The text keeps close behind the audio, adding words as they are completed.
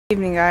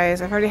Evening,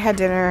 guys. I've already had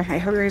dinner. I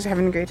hope you guys are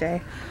having a great day.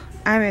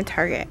 I'm at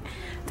Target.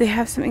 They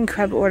have some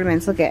incredible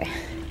ornaments. Look at.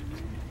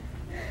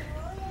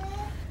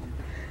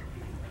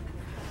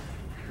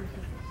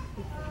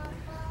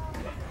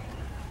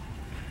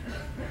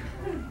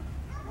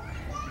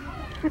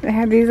 They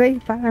have these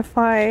like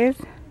butterflies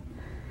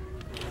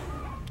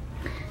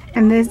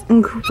and this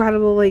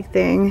incredible like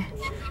thing.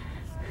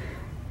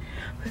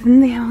 But then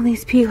they have all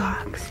these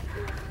peacocks.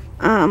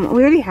 We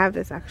already have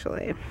this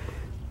actually.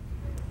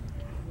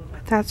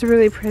 But that's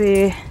really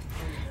pretty.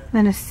 And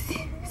then a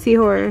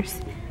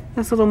seahorse.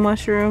 This little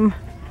mushroom.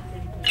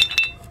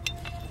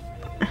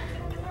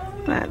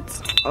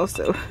 That's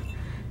also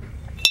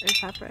very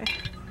popular.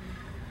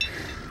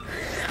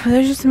 But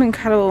there's just some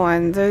incredible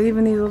ones. There's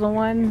even these little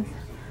ones.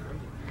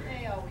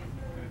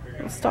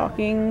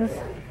 Stockings,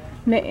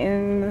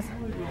 mittens,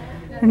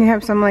 and you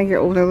have some like your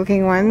older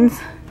looking ones.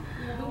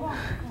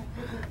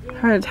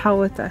 Hard to tell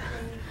with the.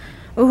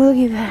 Oh, look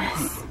at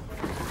this!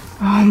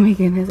 Oh my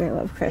goodness, I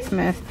love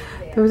Christmas.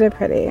 Those are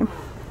pretty.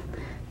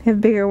 They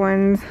have bigger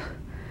ones.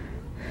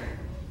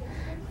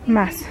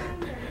 Mass,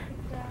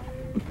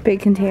 big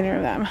container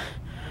of them,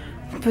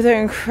 but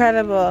they're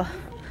incredible.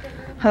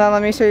 Hold on,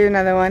 let me show you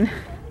another one.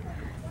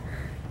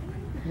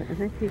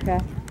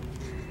 Peacock.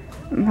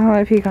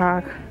 Another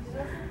peacock.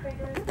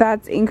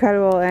 That's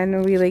incredible,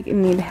 and we like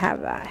need to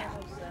have that.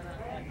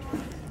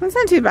 That's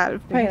not too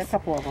bad. We had a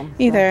couple of them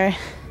either. So.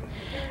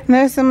 And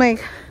there's some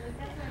like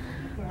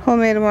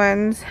homemade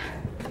ones.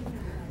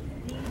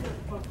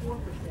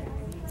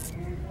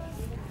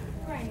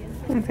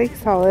 It's like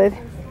solid.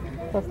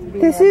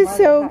 This is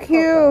so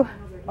cute.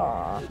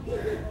 Aww.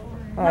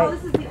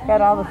 Alright,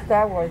 got all the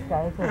Star Wars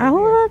guys.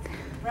 Oh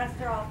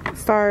look,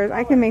 stars.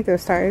 I can make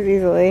those stars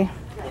easily.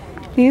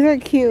 These are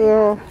cute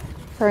little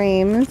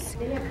frames.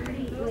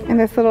 And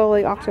this little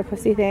like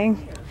octopusy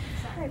thing.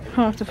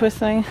 Octopus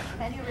thing.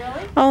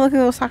 Oh, look at the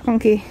little sock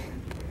monkey.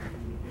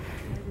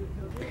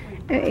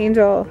 An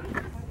angel.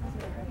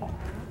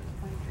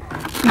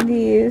 And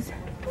these.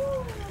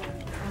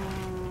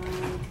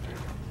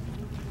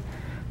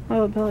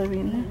 Oh,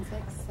 ballerina.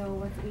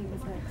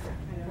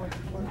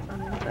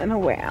 And a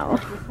whale.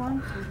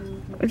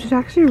 Which is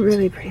actually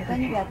really pretty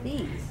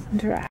looking.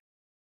 Giraffe.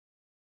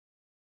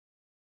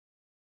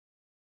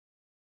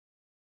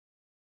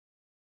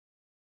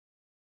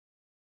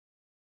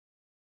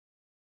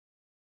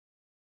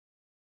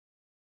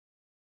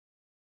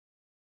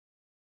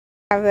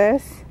 Have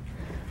this,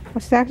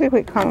 which is actually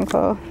quite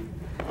comical.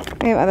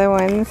 We have other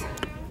ones.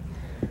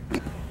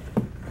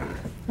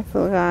 This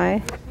little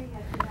guy.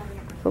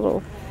 This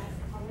little.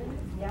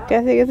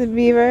 Guess I it's a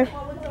beaver.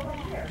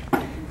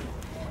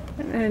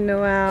 And then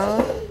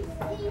Noel.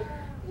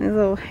 These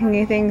little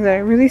hanging things that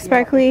are really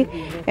sparkly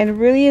and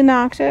really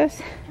obnoxious.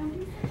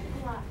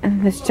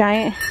 And this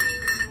giant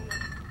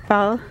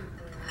ball.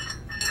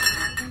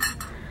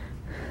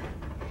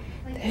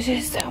 There's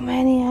just so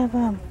many of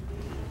them.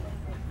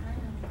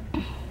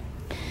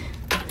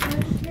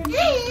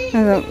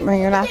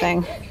 You're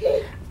nothing.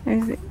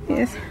 There's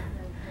these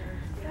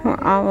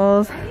more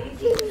owls.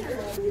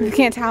 You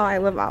can't tell I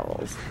love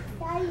owls.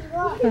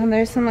 And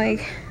there's some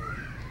like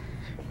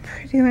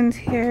pretty ones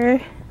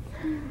here.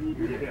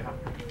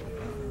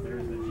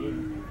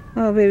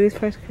 Little baby's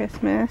first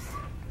Christmas.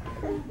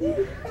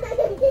 A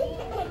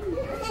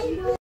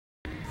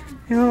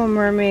little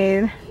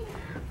mermaid.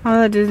 All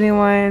the Disney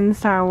ones,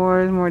 Star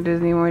Wars, more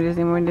Disney, more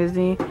Disney, more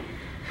Disney.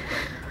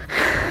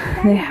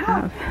 They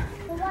have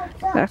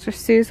Dr.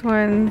 Seuss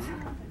ones,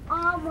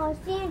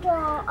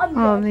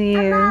 all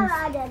these,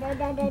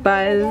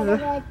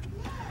 Buzz,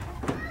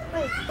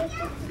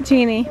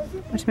 Genie,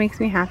 which makes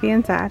me happy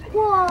and sad.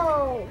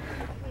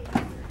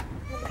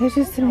 There's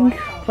just some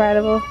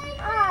incredible,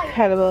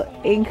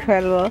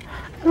 incredible.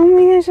 Oh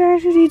my gosh,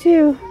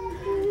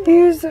 R2-D2.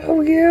 They're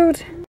so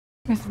cute.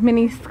 There's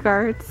mini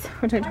skirts,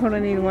 which I totally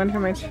need one for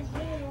my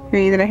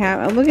tree that I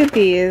have. Oh, look at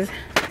these.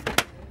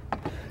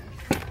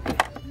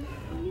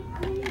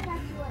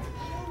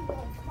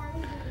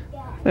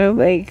 They're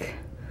like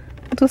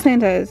little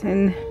Santas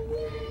and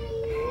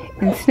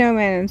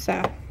snowmen and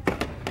stuff.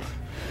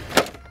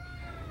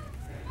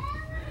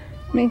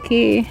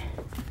 Mickey.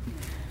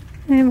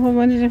 I have a whole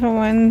bunch of different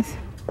ones.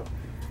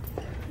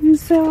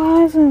 It's so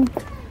awesome.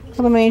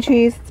 Little mini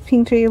trees. It's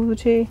pink tree, blue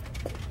tree,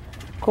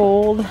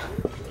 gold.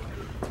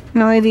 An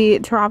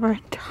LED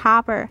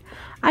topper.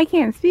 I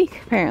can't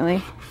speak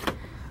apparently.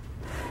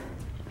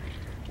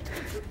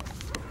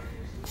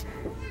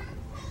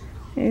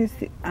 There's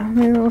the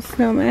only little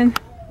snowman.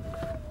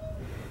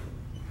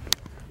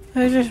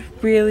 Those are just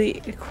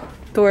really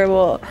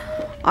adorable,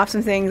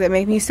 awesome things that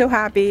make me so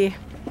happy.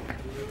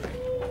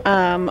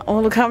 A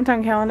little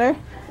countdown calendar.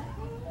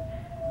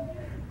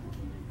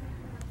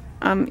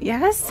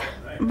 Yes,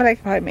 but I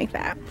could probably make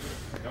that.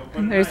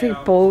 And there's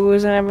like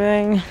bows and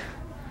everything.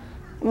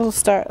 Little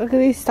star. Look at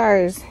these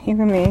stars you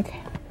can make.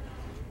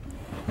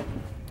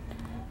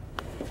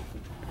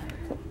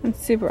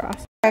 It's super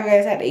awesome. You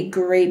guys had a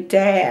great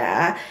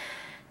day.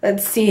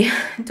 Let's see.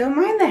 Don't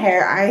mind the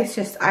hair. I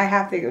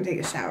have to go take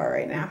a shower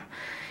right now.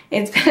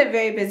 It's been a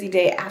very busy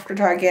day after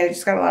Target. I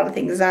just got a lot of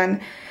things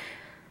done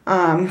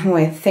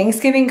with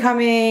Thanksgiving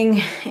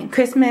coming and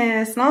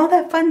Christmas and all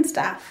that fun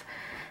stuff.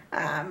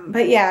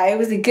 But yeah, it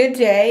was a good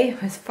day.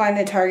 It was fun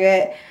at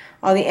Target.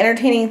 All the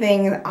entertaining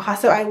things.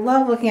 Also, I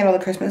love looking at all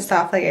the Christmas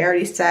stuff, like I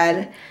already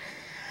said.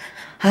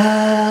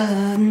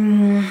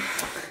 Yeah,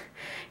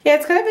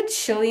 it's kind of a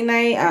chilly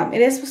night.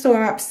 It is supposed to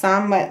warm up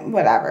some, but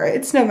whatever.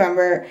 It's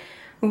November.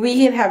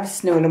 We could have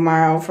snow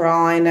tomorrow for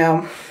all I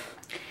know.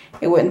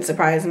 It wouldn't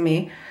surprise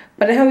me.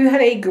 But I hope you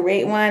had a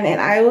great one, and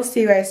I will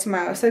see you guys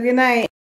tomorrow. So good night.